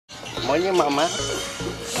Oye, mamá.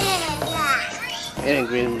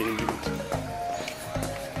 Miren.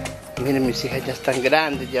 Miren, mis hijas ya están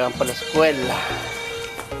grandes, ya van para la escuela.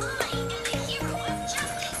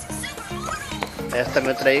 Allá está mi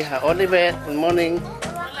otra hija. Oliver, good morning.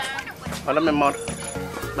 Hola, mi amor.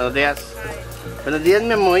 Buenos días. Buenos días,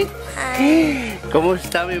 mi amor. ¿Cómo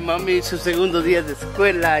está mi mami? Su segundo día de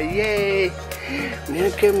escuela. ¡Yay!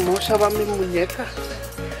 Miren qué hermosa va mi muñeca.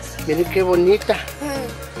 Miren qué bonita.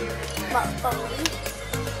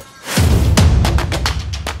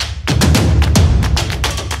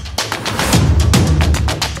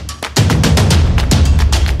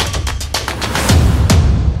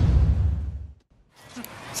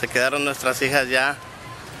 Se quedaron nuestras hijas ya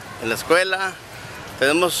en la escuela.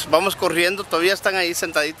 Vamos corriendo, todavía están ahí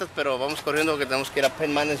sentaditas, pero vamos corriendo porque tenemos que ir a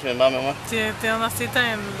Pain Management, mamá. Sí, tiene una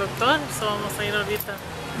cita en el doctor, so vamos a ir ahorita.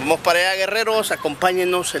 Vamos para allá, guerreros,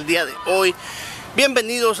 acompáñenos el día de hoy.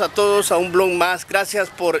 Bienvenidos a todos a un vlog más. Gracias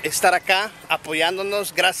por estar acá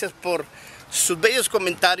apoyándonos, gracias por sus bellos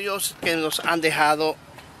comentarios que nos han dejado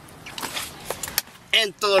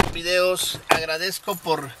en todos los videos. Agradezco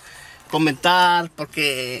por comentar,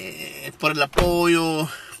 por el apoyo,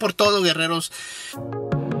 por todo, guerreros.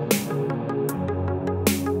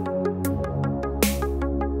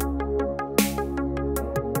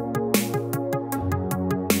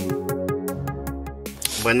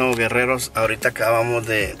 Bueno, guerreros, ahorita acabamos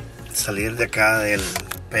de salir de acá del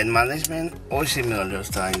Pain Management. Hoy sí me dolió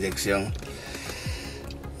esta inyección.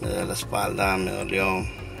 Me dolió la espalda, me dolió.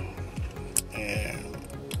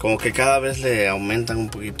 Como que cada vez le aumentan un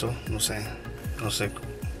poquito, no sé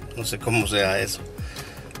cómo sea eso,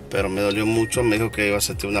 pero me dolió mucho. Me dijo que iba a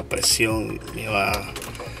sentir una presión,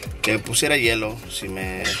 que me pusiera hielo si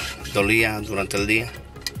me dolía durante el día,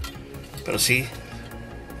 pero sí,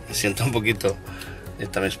 me siento un poquito.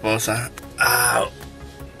 Está mi esposa.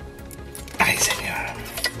 Ay, señor.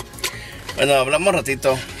 Bueno, hablamos un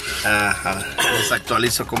ratito. Les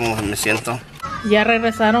actualizo cómo me siento. Ya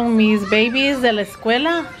regresaron mis babies de la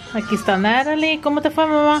escuela. Aquí está Natalie. ¿Cómo te fue,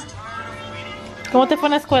 mamá? ¿Cómo te fue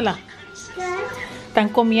en la escuela? Están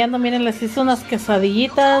comiendo, miren, les hice unas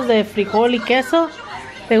quesadillitas de frijol y queso.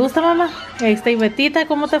 ¿Te gusta, mamá? Ahí está Ibetita,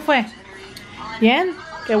 ¿cómo te fue? ¿Bien?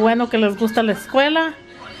 Qué bueno que les gusta la escuela.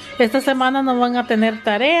 Esta semana no van a tener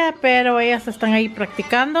tarea, pero ellas están ahí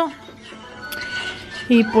practicando.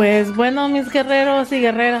 Y pues bueno, mis guerreros y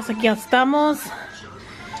guerreras, aquí estamos.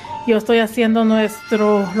 Yo estoy haciendo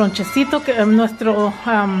nuestro lonchecito, estoy haciendo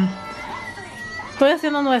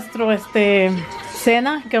nuestro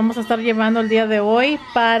cena que vamos a estar llevando el día de hoy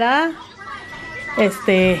para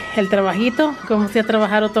el trabajito, que vamos a ir a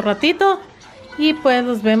trabajar otro ratito y pues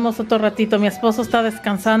nos vemos otro ratito. Mi esposo está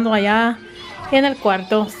descansando allá en el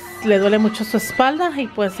cuarto, le duele mucho su espalda y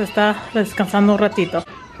pues está descansando un ratito.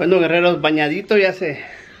 Bueno, guerreros, bañadito ya se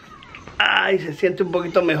siente un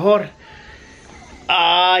poquito mejor.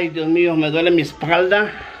 Ay, Dios mío, me duele mi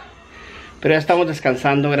espalda. Pero ya estamos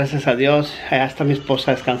descansando, gracias a Dios. Allá está mi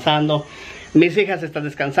esposa descansando. Mis hijas están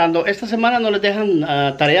descansando. Esta semana no les dejan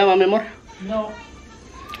tarea, ¿va, mi amor? No.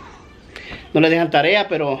 No les dejan tarea,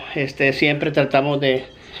 pero siempre tratamos de...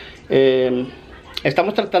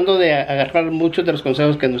 estamos tratando de agarrar muchos de los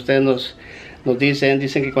consejos que ustedes nos dicen.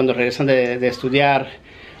 Dicen que cuando regresan de estudiar,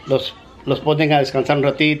 los ponen a descansar un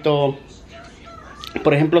ratito.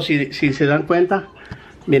 Por ejemplo, si se dan cuenta,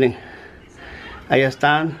 miren, allá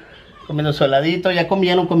están comiendo su heladito, ya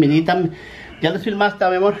comieron comidita. ¿Ya les filmaste,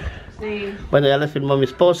 mi amor? Sí. Bueno, ya les filmó mi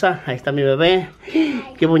esposa. Ahí está mi bebé.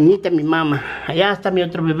 Qué bonita mi mamá. Allá está mi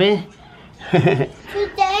otro bebé.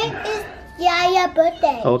 Today is Yaya's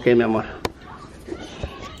birthday. Ok, mi amor.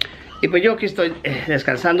 Y pues yo aquí estoy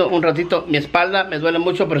descansando un ratito. Mi espalda me duele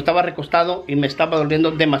mucho, pero estaba recostado y me estaba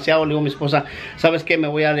doliendo demasiado. Le digo a mi esposa, ¿sabes qué? Me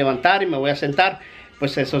voy a levantar y me voy a sentar.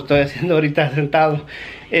 Pues eso estoy haciendo ahorita sentado.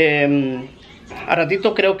 A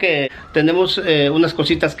ratito creo que tenemos unas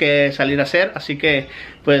cositas que salir a hacer. Así que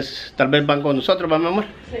pues tal vez van con nosotros, ¿va, mi amor?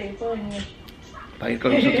 Sí, pueden ir. Va a ir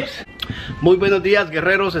con nosotros. Muy buenos días,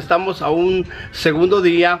 guerreros. Estamos a un segundo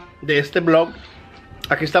día de este vlog.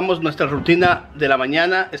 Aquí estamos, nuestra rutina de la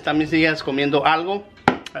mañana. Están mis hijas comiendo algo.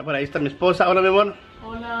 Por ahí está mi esposa. Hola, mi amor.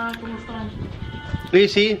 Hola, ¿cómo están? Y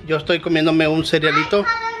sí, yo estoy comiéndome un cerealito.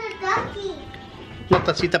 Una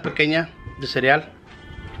tacita pequeña de cereal.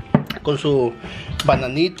 Con su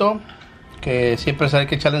bananito. Que siempre hay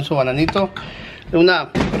que echarle en su bananito.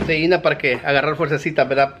 Una proteína para que agarrar fuercecita,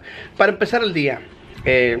 ¿verdad? Para empezar el día.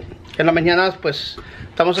 En la mañana pues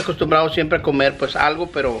estamos acostumbrados siempre a comer pues algo,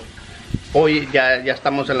 pero hoy ya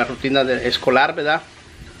estamos en la rutina escolar, ¿verdad?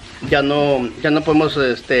 Ya no podemos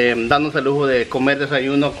darnos el lujo de comer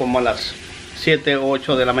desayuno como a las 7 o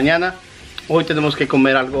 8 de la mañana. Hoy tenemos que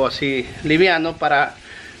comer algo así liviano para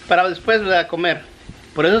después, ¿verdad? Comer.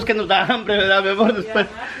 Por eso es que nos da hambre, ¿verdad, mi amor? Después.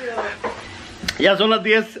 Ya son las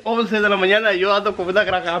 10, 11 de la mañana y yo ando con una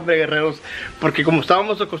gran hambre, guerreros. Porque como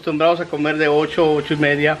estábamos acostumbrados a comer de 8, 8 y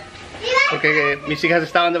media, porque mis hijas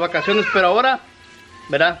estaban de vacaciones, pero ahora,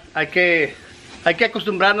 ¿verdad? Hay que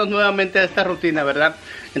acostumbrarnos nuevamente a esta rutina, ¿verdad?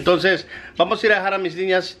 Entonces, vamos a ir a dejar a mis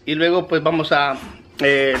niñas y luego pues vamos a...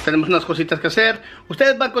 tenemos unas cositas que hacer.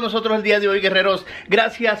 Ustedes van con nosotros el día de hoy, guerreros.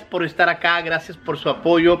 Gracias por estar acá, gracias por su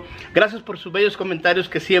apoyo, gracias por sus bellos comentarios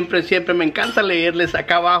que siempre me encanta leerles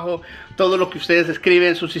acá abajo. Todo lo que ustedes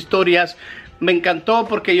escriben, sus historias. Me encantó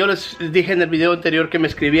porque yo les dije en el video anterior que me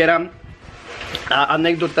escribieran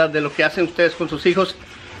anécdotas de lo que hacen ustedes con sus hijos.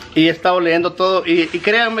 Y he estado leyendo todo y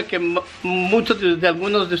créanme que muchos de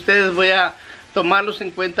algunos de ustedes voy a tomarlos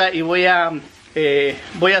en cuenta y voy a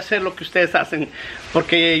hacer lo que ustedes hacen,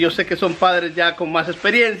 porque yo sé que son padres ya con más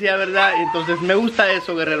experiencia, ¿verdad? Entonces me gusta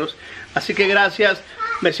eso, guerreros. Así que gracias.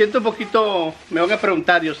 Me siento un poquito, me van a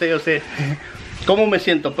preguntar, yo sé ¿cómo me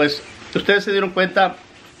siento? Pues ustedes se dieron cuenta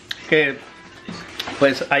que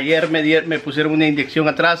pues ayer me pusieron una inyección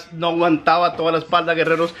atrás. No aguantaba toda la espalda,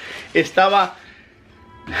 guerreros.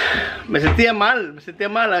 Me sentía mal,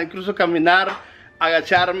 incluso caminar,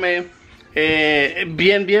 agacharme,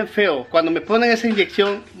 bien feo. Cuando me ponen esa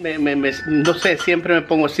inyección, no sé, siempre me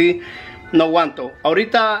pongo así, no aguanto.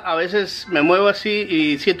 Ahorita a veces me muevo así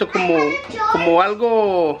y siento como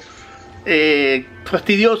algo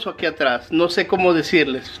fastidioso aquí atrás. No sé cómo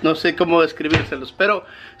decirles, no sé cómo describírselos, pero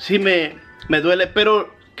sí me duele.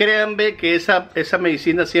 Pero créanme que esa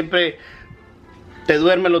medicina siempre te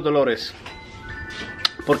duerme los dolores.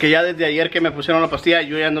 Porque ya desde ayer que me pusieron la pastilla,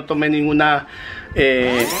 yo ya no tomé ninguna,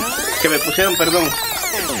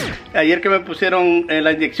 ayer que me pusieron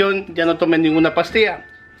la inyección, ya no tomé ninguna pastilla.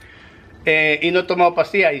 Y no he tomado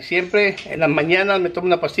pastilla, y siempre en las mañanas me tomo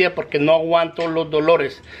una pastilla porque no aguanto los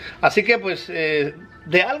dolores. Así que pues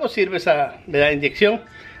de algo sirve de la inyección.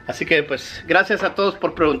 Así que pues gracias a todos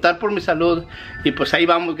por preguntar por mi salud. Y pues ahí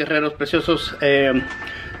vamos, guerreros preciosos,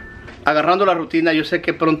 agarrando la rutina. Yo sé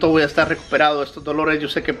que pronto voy a estar recuperado de estos dolores. Yo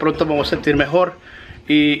sé que pronto me voy a sentir mejor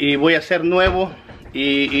y voy a ser nuevo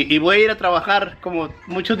y voy a ir a trabajar. Como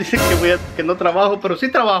muchos dicen que no trabajo, pero sí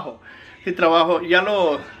trabajo. Ya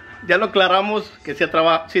lo aclaramos que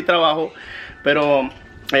sí trabajo, pero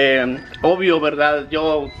obvio, ¿verdad?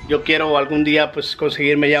 Yo quiero algún día pues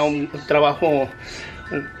conseguirme ya un trabajo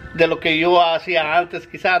de lo que yo hacía antes.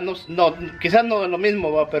 Quizás no lo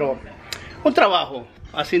mismo, ¿va? Pero un trabajo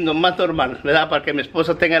así más normal, ¿verdad? Para que mi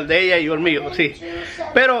esposa tenga el de ella y yo el mío, sí.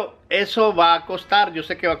 Pero eso va a costar, yo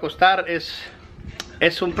sé que va a costar, es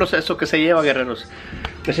un proceso que se lleva, guerreros.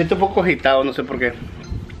 Me siento un poco agitado, no sé por qué.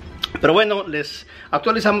 Pero bueno, les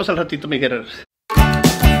actualizamos al ratito, mis guerreros.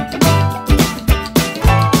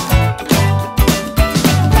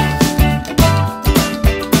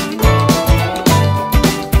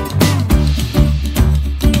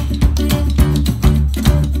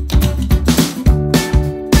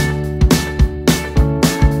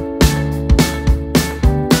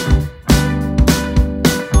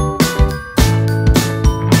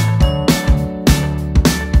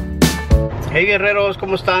 Hey guerreros,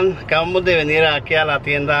 ¿cómo están? Acabamos de venir aquí a la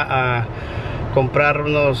tienda a comprar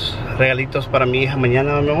unos regalitos para mi hija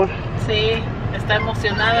mañana, mi amor. Sí, está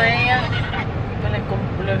emocionada ella. Le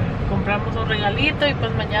compramos un regalito y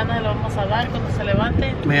pues mañana lo vamos a dar cuando se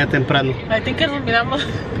levante. Mañana temprano. I think que nos miramos.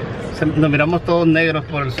 Nos miramos todos negros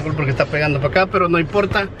por el sol porque está pegando para acá, pero no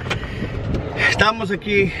importa. Estamos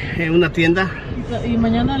aquí en una tienda. Y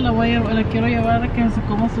mañana la quiero llevar a que se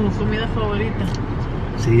coma su comida favorita.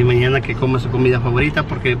 Sí, mañana que coma su comida favorita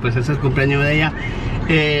porque pues ese es el cumpleaños de ella.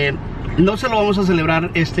 No se lo vamos a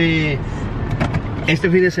celebrar este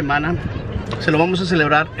fin de semana. Se lo vamos a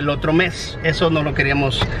celebrar el otro mes. Eso no lo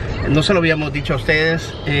queríamos, no se lo habíamos dicho a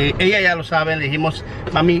ustedes. Ella ya lo sabe, le dijimos,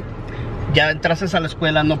 mami, ya entraste a la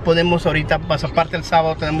escuela, no podemos ahorita, más aparte el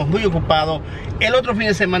sábado tenemos muy ocupado. El otro fin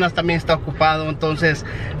de semana también está ocupado, entonces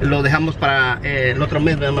lo dejamos para el otro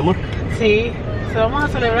mes, ¿verdad, mi amor? Sí, se lo vamos a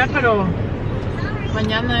celebrar, pero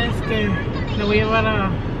mañana es que le voy a llevar a...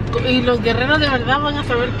 Y los guerreros de verdad van a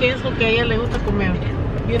saber qué es lo que a ella le gusta comer.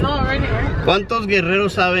 You know already, right? ¿Cuántos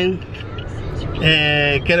guerreros saben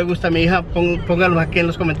qué le gusta a mi hija? Pónganlo aquí en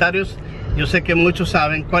los comentarios. Yo sé que muchos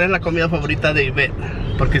saben cuál es la comida favorita de Ivette,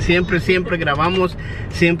 porque siempre grabamos,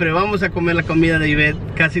 siempre vamos a comer la comida de Ivette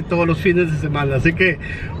casi todos los fines de semana. Así que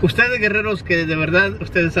ustedes guerreros que de verdad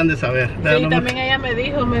ustedes han de saber. Sí, también ella me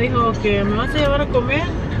dijo que me vas a llevar a comer.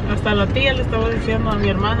 Hasta la tía le estaba diciendo a mi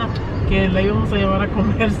hermana que la íbamos a llevar a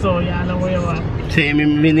comer, ya la voy a llevar. Sí,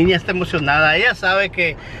 mi niña está emocionada. Ella sabe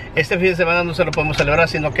que este fin de semana no se lo podemos celebrar,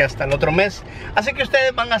 sino que hasta el otro mes. Así que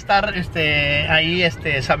ustedes van a estar ahí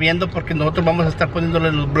sabiendo, porque nosotros vamos a estar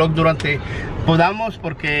poniéndoles los vlogs durante podamos,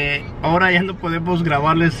 porque ahora ya no podemos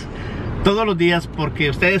grabarles todos los días, porque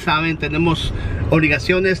ustedes saben, tenemos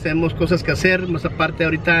obligaciones, tenemos cosas que hacer. Más aparte,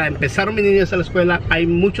 ahorita empezaron mis niñas a la escuela, hay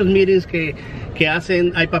muchos meetings que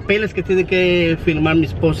hacen, hay papeles que tiene que firmar mi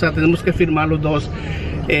esposa, tenemos que firmar los dos,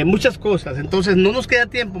 muchas cosas. Entonces no nos queda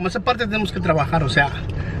tiempo. Más aparte tenemos que trabajar, o sea,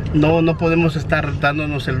 no podemos estar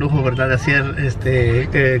dándonos el lujo, ¿verdad?, de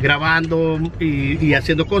hacer grabando y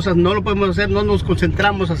haciendo cosas. No lo podemos hacer, no nos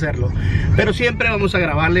concentramos a hacerlo, pero siempre vamos a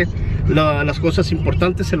grabarle las cosas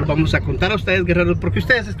importantes. Se los vamos a contar a ustedes, guerreros, porque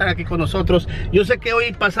ustedes están aquí con nosotros. Yo sé que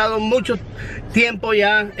hoy pasado mucho tiempo,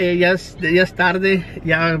 ya es tarde,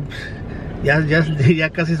 ya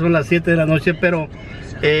casi son las 7 de la noche, pero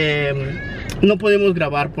no podemos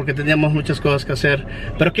grabar porque teníamos muchas cosas que hacer.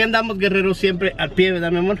 Pero aquí andamos, guerreros, siempre al pie,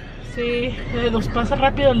 ¿verdad, mi amor? Sí, nos pasa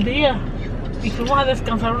rápido el día. Y fuimos a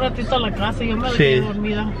descansar un ratito a la casa y yo me quedé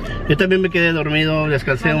dormida. Yo también me quedé dormido,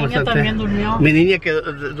 descansé bastante. Mi niña también durmió. Mi niña que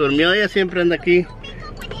durmió, ella siempre anda aquí.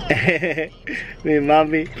 Mi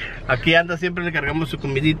mami aquí anda, siempre le cargamos su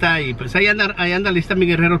comidita. Y pues ahí anda lista, mis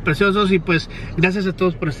guerreros preciosos. Y pues gracias a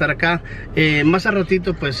todos por estar acá. Más a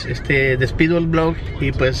ratito pues despido el vlog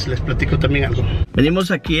y pues les platico también algo.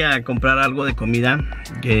 Venimos aquí a comprar algo de comida,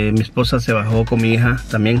 que mi esposa se bajó con mi hija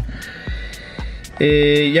también.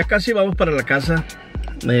 Ya casi vamos para la casa.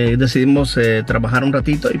 Decidimos trabajar un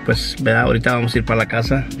ratito y pues ahorita vamos a ir para la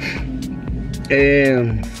casa.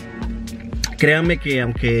 Créanme que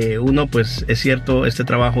aunque uno, pues es cierto, este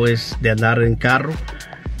trabajo es de andar en carro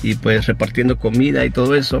y pues repartiendo comida y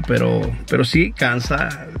todo eso, pero sí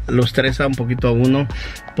cansa, lo estresa un poquito a uno,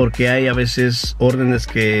 porque hay a veces órdenes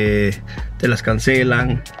que te las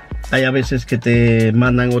cancelan, hay a veces que te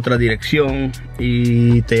mandan otra dirección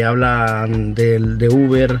y te hablan de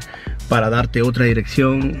Uber para darte otra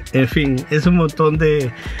dirección. En fin, es un montón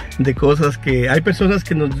de cosas que hay personas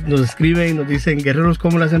que nos escriben y nos dicen, guerreros,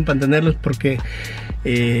 ¿cómo lo hacen para tenerlos? Porque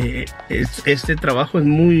este trabajo es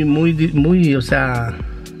muy, o sea,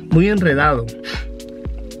 muy enredado.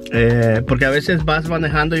 Porque a veces vas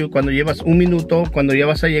manejando y cuando llevas un minuto, cuando ya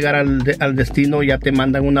vas a llegar al destino, ya te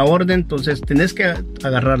mandan una orden, entonces tenés que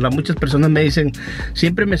agarrarla. Muchas personas me dicen,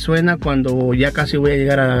 siempre me suena cuando ya casi voy a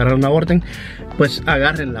llegar a agarrar una orden. Pues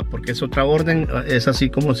agárrenla, porque es otra orden, es así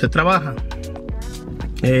como se trabaja.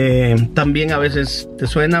 También a veces te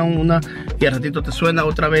suena una y al ratito te suena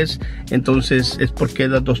otra vez, entonces es porque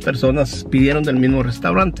las dos personas pidieron del mismo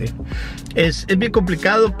restaurante. Es bien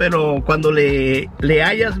complicado, pero cuando le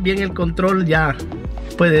hallas bien el control, ya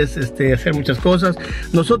puedes hacer muchas cosas.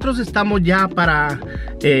 Nosotros estamos ya para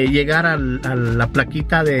llegar a la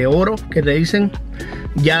plaquita de oro que le dicen.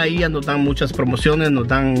 Ya ahí nos dan muchas promociones, nos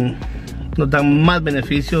dan más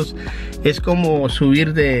beneficios. Es como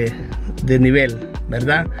subir de nivel,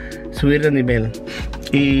 ¿verdad? Subir de nivel.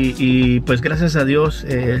 Y pues gracias a Dios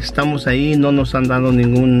estamos ahí, no nos han dado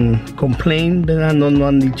ningún complaint, ¿verdad? No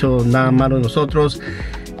han dicho nada malo de nosotros.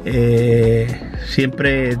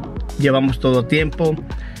 Siempre llevamos todo tiempo,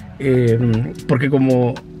 porque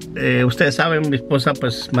como ustedes saben, mi esposa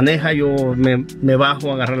pues maneja, yo me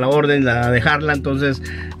bajo a agarrar la orden, a dejarla, entonces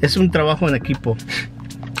es un trabajo en equipo.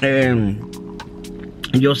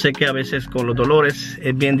 Yo sé que a veces con los dolores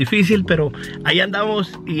es bien difícil, pero ahí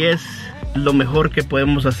andamos y es lo mejor que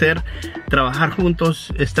podemos hacer. Trabajar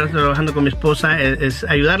juntos, estar trabajando con mi esposa, es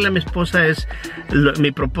ayudarle a mi esposa, es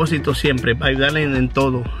mi propósito siempre, ayudarle en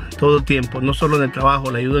todo tiempo, no solo en el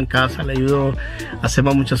trabajo, le ayudo en casa, le ayudo,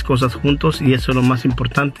 hacemos muchas cosas juntos y eso es lo más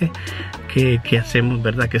importante que hacemos,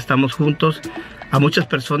 ¿verdad? Que estamos juntos. A muchas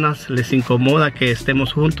personas les incomoda que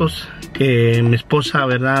estemos juntos, que mi esposa,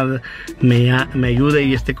 ¿verdad?, me ayude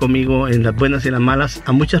y esté conmigo en las buenas y en las malas.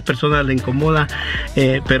 A muchas personas les incomoda,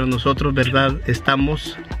 pero nosotros, ¿verdad?,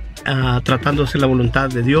 estamos tratando de hacer la voluntad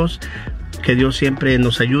de Dios. Que Dios siempre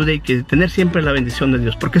nos ayude y que tener siempre la bendición de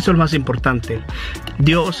Dios, porque eso es lo más importante.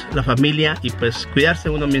 Dios, la familia y pues cuidarse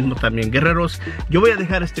uno mismo también. Guerreros, yo voy a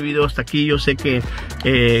dejar este video hasta aquí. Yo sé que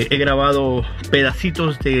he grabado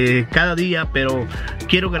pedacitos de cada día, pero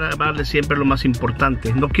quiero grabarles siempre lo más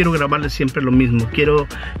importante. No quiero grabarles siempre lo mismo.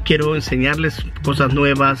 Quiero enseñarles cosas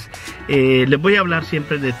nuevas. Les voy a hablar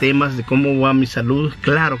siempre de temas, de cómo va mi salud.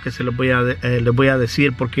 Claro que se les voy a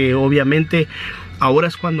decir, porque obviamente ahora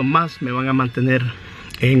es cuando más me van a mantener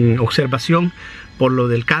en observación por lo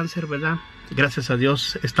del cáncer, ¿verdad? Gracias a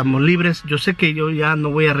Dios estamos libres. Yo sé que yo ya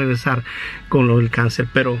no voy a regresar con lo del cáncer,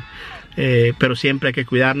 pero siempre hay que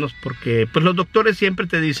cuidarnos, porque pues los doctores siempre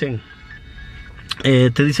te dicen,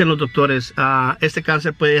 te dicen los doctores, este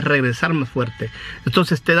cáncer puede regresar más fuerte.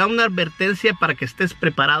 Entonces te da una advertencia para que estés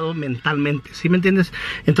preparado mentalmente, ¿sí me entiendes?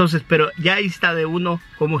 Entonces, pero ya ahí está de uno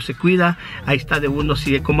cómo se cuida, ahí está de uno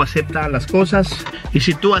cómo acepta las cosas. Y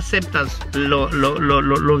si tú aceptas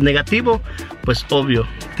lo negativo, pues obvio,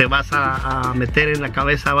 te vas a meter en la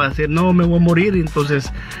cabeza, vas a decir, no, me voy a morir, y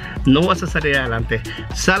entonces no vas a salir adelante.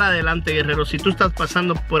 Sal adelante, guerrero. Si tú estás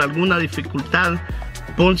pasando por alguna dificultad,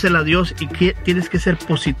 pónsela a Dios y que tienes que ser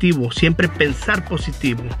positivo, siempre pensar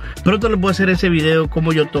positivo. Pronto les voy a hacer ese video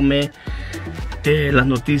como yo tomé las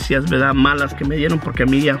noticias, ¿verdad? Malas que me dieron, porque a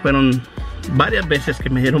mí ya fueron varias veces que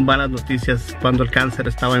me dieron malas noticias cuando el cáncer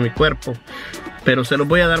estaba en mi cuerpo. Pero se los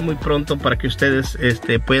voy a dar muy pronto para que ustedes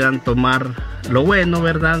puedan tomar lo bueno,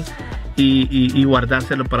 ¿verdad? Y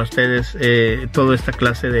guardárselo para ustedes, toda esta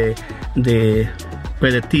clase de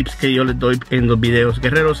tips que yo les doy en los videos.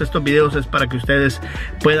 Guerreros, estos videos es para que ustedes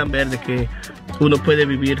puedan ver de que uno puede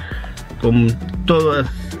vivir con todas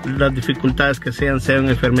las dificultades que sean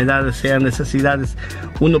enfermedades, sean necesidades.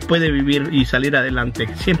 Uno puede vivir y salir adelante,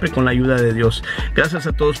 siempre con la ayuda de Dios. Gracias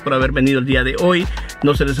a todos por haber venido el día de hoy.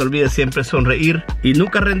 No se les olvide siempre sonreír y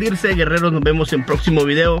nunca rendirse, guerreros. Nos vemos en el próximo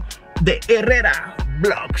video de Herrera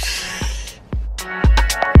Vlogs.